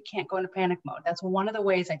minds, we can't go into panic mode. That's one of the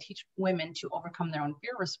ways I teach women to overcome their own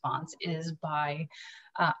fear response is by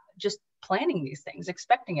just planning these things,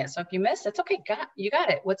 expecting it. So if you miss, it's okay. You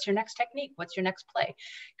got it. What's your next technique? What's your next play?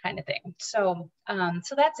 Kind of thing. So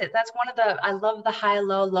that's it. That's one of I love the high,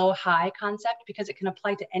 low, low, high concept because it can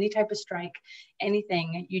apply to any type of strike,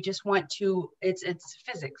 anything. You just want to, it's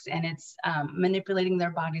physics and it's manipulating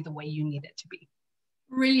their body the way you need it to be.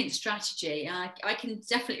 Brilliant strategy. I can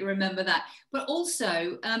definitely remember that. But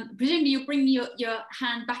also, presumably you'll bring your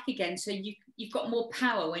hand back again so you you've got more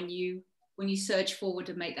power when you surge forward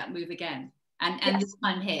and make that move again, and Yes. this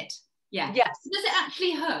time hit. Yeah. Yes. Does it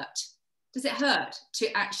actually hurt? Does it hurt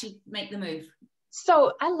to actually make the move?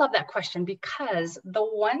 So I love that question, because the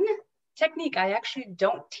one technique I actually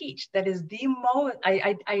don't teach that is the most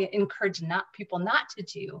I encourage people not to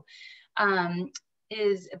do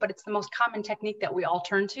but it's the most common technique that we all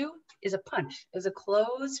turn to, is a punch, is a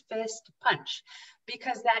closed fist punch,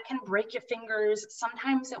 because that can break your fingers.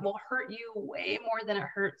 Sometimes it will hurt you way more than it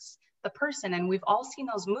hurts the person. And we've all seen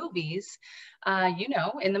those movies,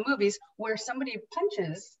 in the movies where somebody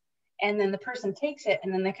punches and then the person takes it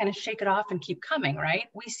and then they kind of shake it off and keep coming, right?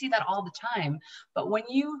 We see that all the time. But when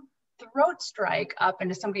you throat strike up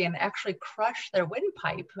into somebody and actually crush their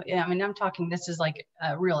windpipe, I mean, I'm talking, this is like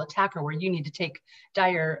a real attacker where you need to take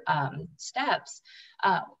dire steps.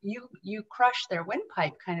 You crush their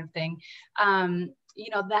windpipe kind of thing.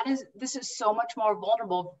 This is so much more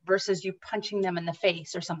vulnerable versus you punching them in the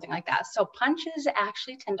face or something like that. So punches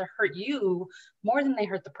actually tend to hurt you more than they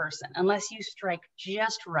hurt the person, unless you strike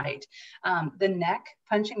just right.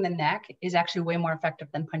 Punching the neck is actually way more effective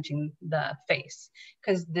than punching the face,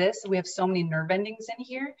 because we have so many nerve endings in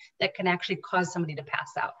here that can actually cause somebody to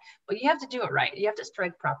pass out. But you have to do it right. You have to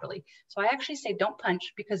strike properly. So I actually say don't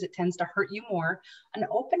punch, because it tends to hurt you more. An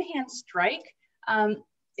open hand strike,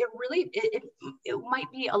 it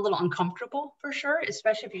might be a little uncomfortable for sure,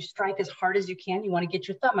 especially if you strike as hard as you can. You want to get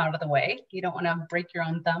your thumb out of the way. You don't want to break your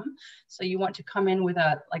own thumb. So you want to come in with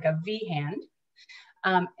a V hand.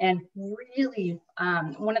 And really,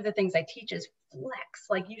 one of the things I teach is flex.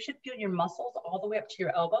 Like, you should feel your muscles all the way up to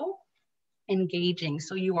your elbow engaging.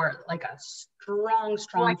 So you are like a strong.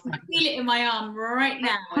 I can feel it in my arm right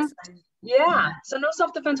now. Yeah. So no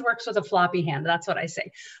self-defense works with a floppy hand. That's what I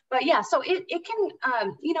say. But yeah, so it can,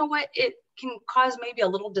 it can cause maybe a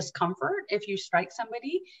little discomfort if you strike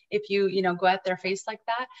somebody, if you go at their face like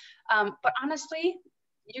that. But honestly,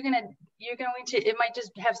 it might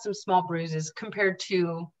just have some small bruises compared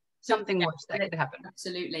to something worse that could happen.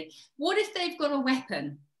 Absolutely. What if they've got a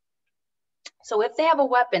weapon? So if they have a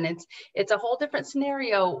weapon, it's a whole different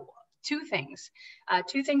scenario. Two things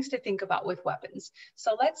to think about with weapons.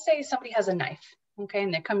 So let's say somebody has a knife, okay,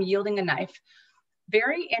 and they come yielding a knife.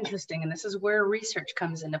 Very interesting, and this is where research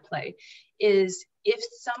comes into play, is if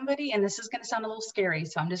somebody, and this is going to sound a little scary,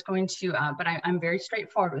 so I'm just going to, but I'm very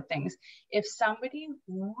straightforward with things. If somebody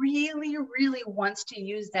really, really wants to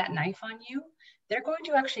use that knife on you, they're going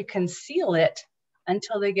to actually conceal it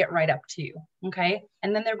until they get right up to you, okay?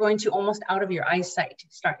 And then they're going to, almost out of your eyesight,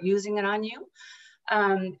 start using it on you.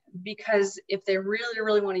 Because if they really,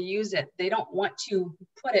 really want to use it, they don't want to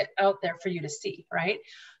put it out there for you to see, right?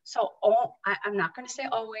 So I'm not going to say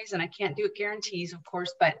always, and I can't do it guarantees, of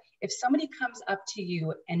course, but if somebody comes up to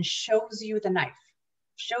you and shows you the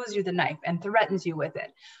knife and threatens you with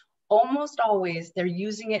it, almost always they're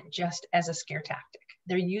using it just as a scare tactic.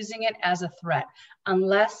 They're using it as a threat,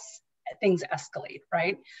 unless things escalate,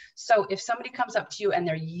 right? So if somebody comes up to you and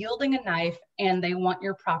they're yielding a knife and they want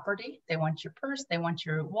your property, they want your purse, they want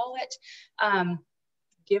your wallet,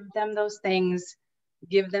 give them those things,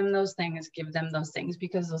 because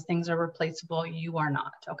those things are replaceable. You are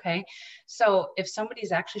not, okay? So if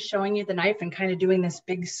somebody's actually showing you the knife and kind of doing this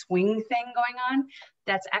big swing thing going on,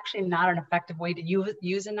 that's actually not an effective way to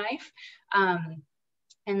use a knife.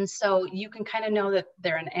 And so you can kind of know that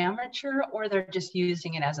they're an amateur or they're just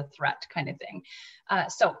using it as a threat kind of thing.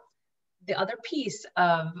 So the other piece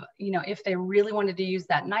of, if they really wanted to use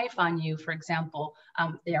that knife on you, for example,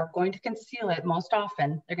 they are going to conceal it most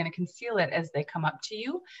often. They're going to conceal it as they come up to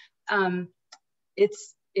you.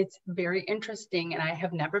 It's very interesting, and I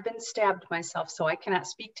have never been stabbed myself, so I cannot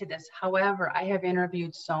speak to this. However, I have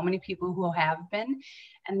interviewed so many people who have been,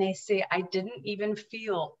 and they say, I didn't even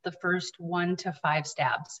feel the first 1 to 5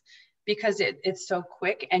 stabs, because it's so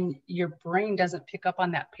quick and your brain doesn't pick up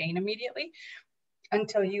on that pain immediately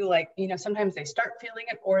until you sometimes they start feeling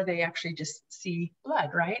it or they actually just see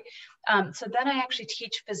blood, right? So then I actually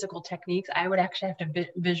teach physical techniques. I would actually have to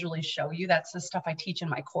visually show you. That's the stuff I teach in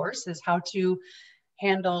my course, is how to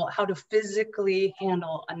physically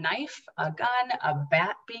handle a knife, a gun, a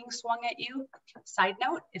bat being swung at you. Side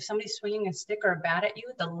note, if somebody's swinging a stick or a bat at you,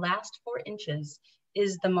 the last 4 inches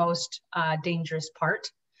is the most dangerous part.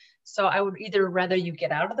 So I would either rather you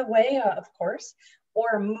get out of the way, of course,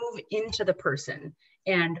 or move into the person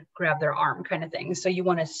and grab their arm kind of thing. So you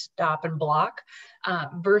want to stop and block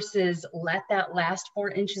versus let that last 4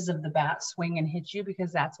 inches of the bat swing and hit you,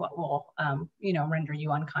 because that's what will, render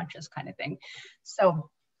you unconscious kind of thing. So,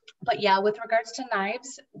 but yeah, with regards to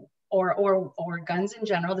knives or guns in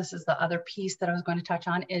general, this is the other piece that I was going to touch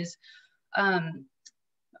on is,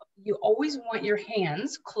 you always want your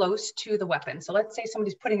hands close to the weapon. So let's say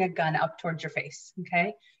somebody's putting a gun up towards your face,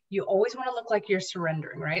 okay? You always want to look like you're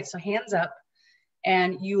surrendering, right? So hands up,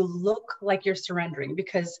 and you look like you're surrendering,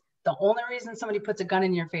 because the only reason somebody puts a gun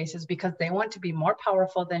in your face is because they want to be more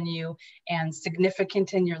powerful than you and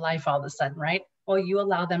significant in your life all of a sudden, right? Well, you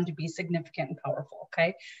allow them to be significant and powerful,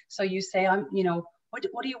 okay? So you say, what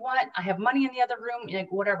do you want? I have money in the other room,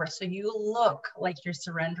 like whatever. So you look like you're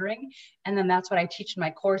surrendering. And then that's what I teach in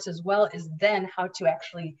my course as well, is then how to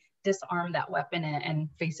actually disarm that weapon and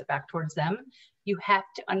face it back towards them. You have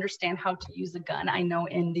to understand how to use a gun. I know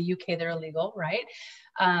in the UK they're illegal, right?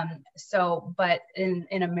 But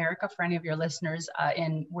in America, for any of your listeners,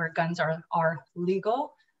 in where guns are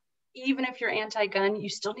legal, even if you're anti-gun, you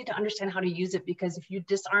still need to understand how to use it, because if you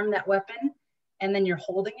disarm that weapon and then you're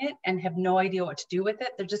holding it and have no idea what to do with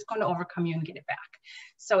it, they're just going to overcome you and get it back.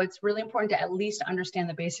 So it's really important to at least understand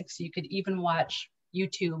the basics. So you could even watch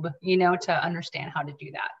YouTube, to understand how to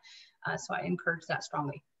do that. So I encourage that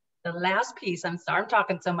strongly. The last piece, I'm sorry I'm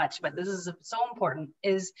talking so much, but this is so important,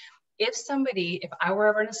 is if I were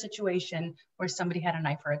ever in a situation where somebody had a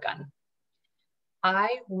knife or a gun,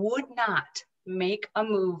 I would not make a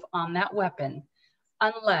move on that weapon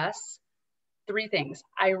unless three things.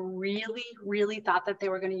 I really, really thought that they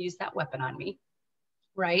were going to use that weapon on me,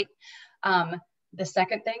 right? The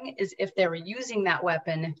second thing is if they were using that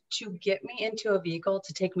weapon to get me into a vehicle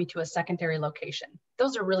to take me to a secondary location.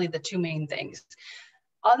 Those are really the two main things.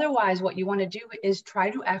 Otherwise, what you want to do is try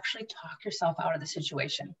to actually talk yourself out of the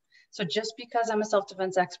situation. So just because I'm a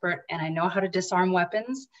self-defense expert and I know how to disarm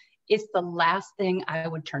weapons, it's the last thing I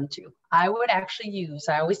would turn to. I would actually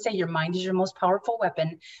I always say your mind is your most powerful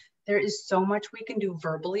weapon. There is so much we can do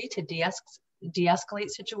verbally to de-escalate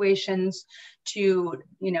situations, to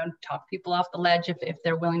talk people off the ledge if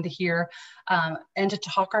they're willing to hear, and to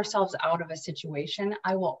talk ourselves out of a situation.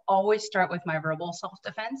 I will always start with my verbal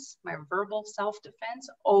self-defense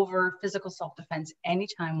over physical self-defense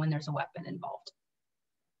anytime when there's a weapon involved.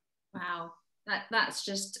 Wow, that's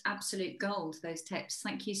just absolute gold, those tips.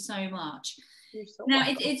 Thank you so much. You're so now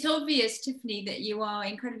welcome. it's obvious, Tiffany, that you are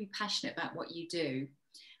incredibly passionate about what you do.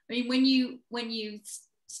 I mean, when you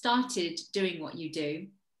started doing what you do,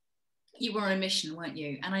 you were on a mission, weren't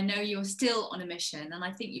you? And I know you're still on a mission, and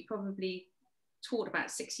I think you probably taught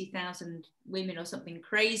about 60,000 women or something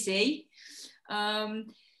crazy. So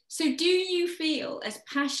do you feel as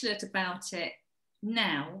passionate about it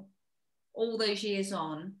now, all those years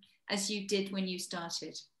on, as you did when you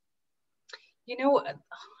started?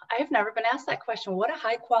 I've never been asked that question. What a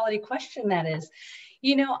high quality question that is.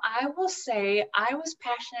 I will say I was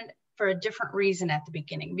passionate for a different reason at the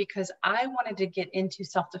beginning, because I wanted to get into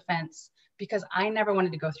self-defense because I never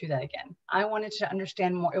wanted to go through that again. I wanted to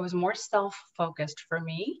understand more. It was more self-focused for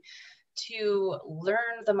me to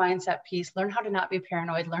learn the mindset piece, learn how to not be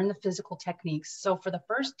paranoid, learn the physical techniques. So for the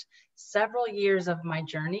first several years of my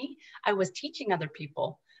journey, I was teaching other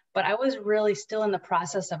people, but I was really still in the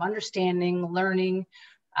process of understanding, learning.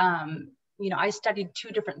 I studied two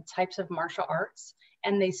different types of martial arts,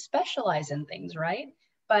 and they specialize in things, right?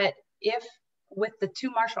 But if with the two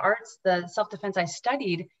martial arts, the self-defense I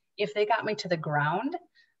studied, if they got me to the ground,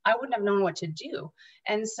 I wouldn't have known what to do.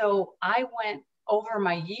 And so I went over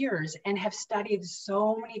my years and have studied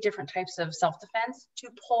so many different types of self-defense to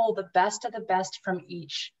pull the best of the best from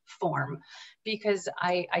each form, because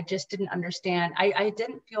I just didn't understand. I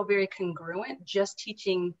didn't feel very congruent just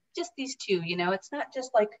teaching just these two. It's not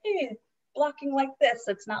just like, hey, blocking like this.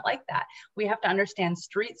 It's not like that. We have to understand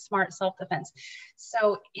street smart self-defense.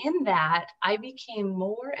 So in that, I became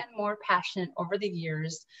more and more passionate over the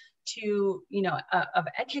years to, of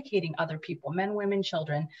educating other people, men, women,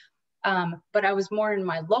 children. But I was more in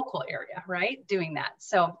my local area, right, doing that.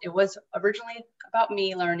 So it was originally about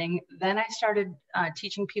me learning. Then I started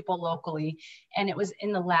teaching people locally. And it was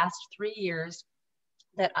in the last 3 years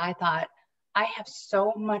that I thought, I have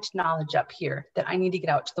so much knowledge up here that I need to get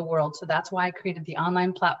out to the world. So that's why I created the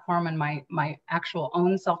online platform and my actual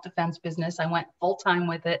own self-defense business. I went full-time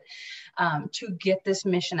with it to get this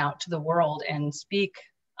mission out to the world and speak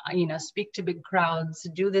to big crowds,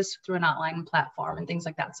 do this through an online platform and things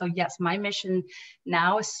like that. So yes, my mission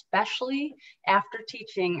now, especially after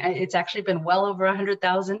teaching, it's actually been well over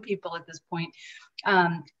 100,000 people at this point.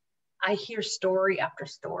 I hear story after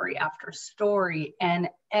story after story, and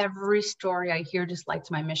every story I hear just lights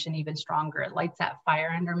my mission even stronger. It lights that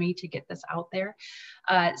fire under me to get this out there.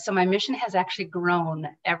 So my mission has actually grown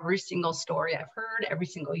every single story I've heard, every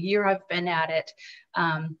single year I've been at it,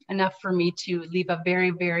 enough for me to leave a very,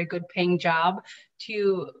 very good paying job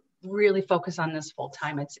to really focus on this full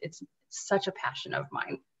time. It's such a passion of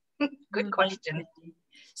mine. Good question.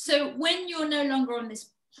 So when you're no longer on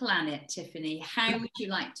this planet, Tiffany, how would you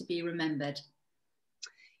like to be remembered?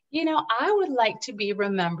 You know, I would like to be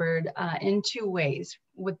remembered in two ways.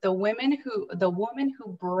 With the woman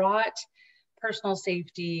who brought personal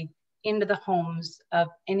safety into the homes of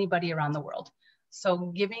anybody around the world.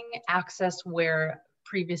 So giving access where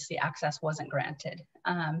previously access wasn't granted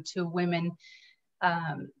to women.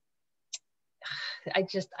 I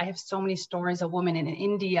have so many stories. A woman in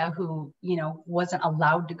India who, you know, wasn't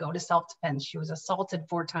allowed to go to self-defense. She was assaulted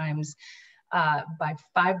 4 times by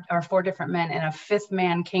 5 or 4 different men, and a 5th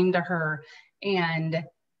man came to her, and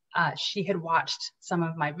she had watched some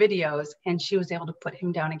of my videos, and she was able to put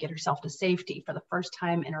him down and get herself to safety for the first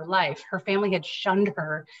time in her life. Her family had shunned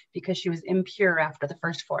her because she was impure after the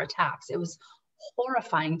first 4 attacks. It was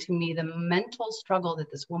horrifying to me, the mental struggle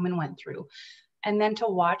that this woman went through. And then to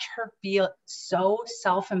watch her feel so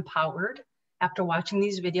self-empowered after watching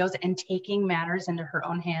these videos and taking matters into her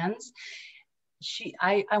own hands.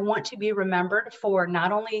 I want to be remembered for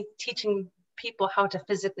not only teaching people how to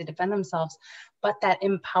physically defend themselves, but that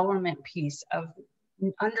empowerment piece of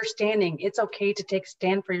understanding it's okay to take a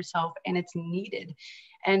stand for yourself and it's needed,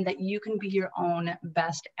 and that you can be your own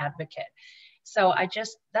best advocate. So I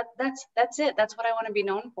just, that's it. That's what I want to be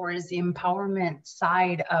known for, is the empowerment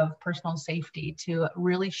side of personal safety, to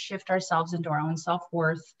really shift ourselves into our own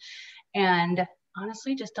self-worth, and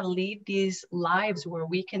honestly, just to lead these lives where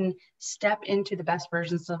we can step into the best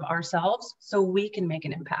versions of ourselves so we can make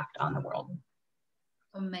an impact on the world.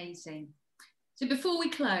 Amazing. So before we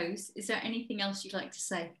close, is there anything else you'd like to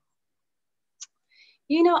say?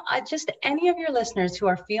 You know, just any of your listeners who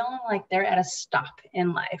are feeling like they're at a stop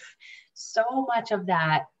in life, so much of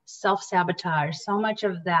that self-sabotage, so much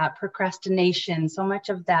of that procrastination, so much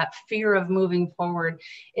of that fear of moving forward,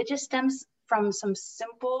 it just stems from some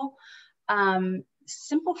simple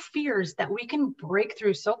fears that we can break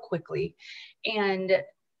through so quickly. And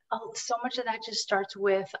so much of that just starts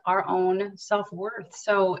with our own self-worth.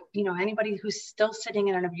 So, you know, anybody who's still sitting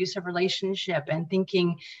in an abusive relationship and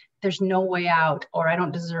thinking there's no way out, or I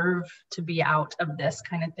don't deserve to be out of this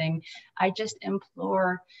kind of thing, I just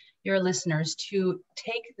implore your listeners to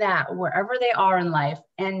take that wherever they are in life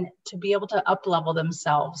and to be able to up-level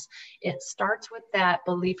themselves. It starts with that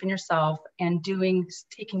belief in yourself and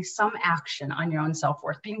taking some action on your own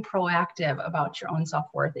self-worth, being proactive about your own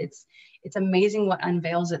self-worth. It's amazing what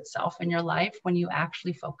unveils itself in your life when you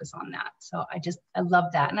actually focus on that. So I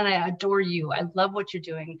love that. And I adore you. I love what you're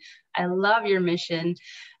doing. I love your mission.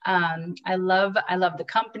 I love the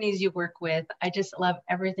companies you work with. I just love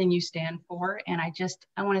everything you stand for. And I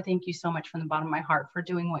want to thank you so much from the bottom of my heart for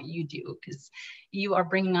doing what you do, because you are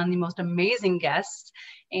bringing on the most amazing guests.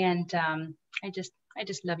 And I just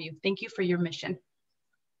love you. Thank you for your mission.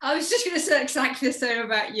 I was just going to say exactly the same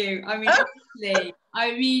about you. I mean,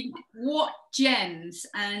 honestly, what gems,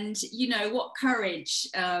 and, you know, what courage,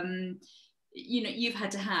 you know, you've had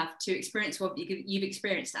to have to experience what you've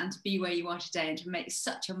experienced and to be where you are today and to make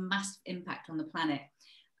such a massive impact on the planet.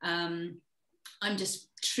 I'm just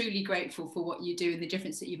truly grateful for what you do and the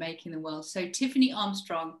difference that you make in the world. So Tiffany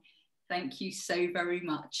Armstrong, thank you so very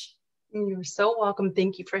much. You're so welcome.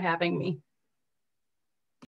 Thank you for having me.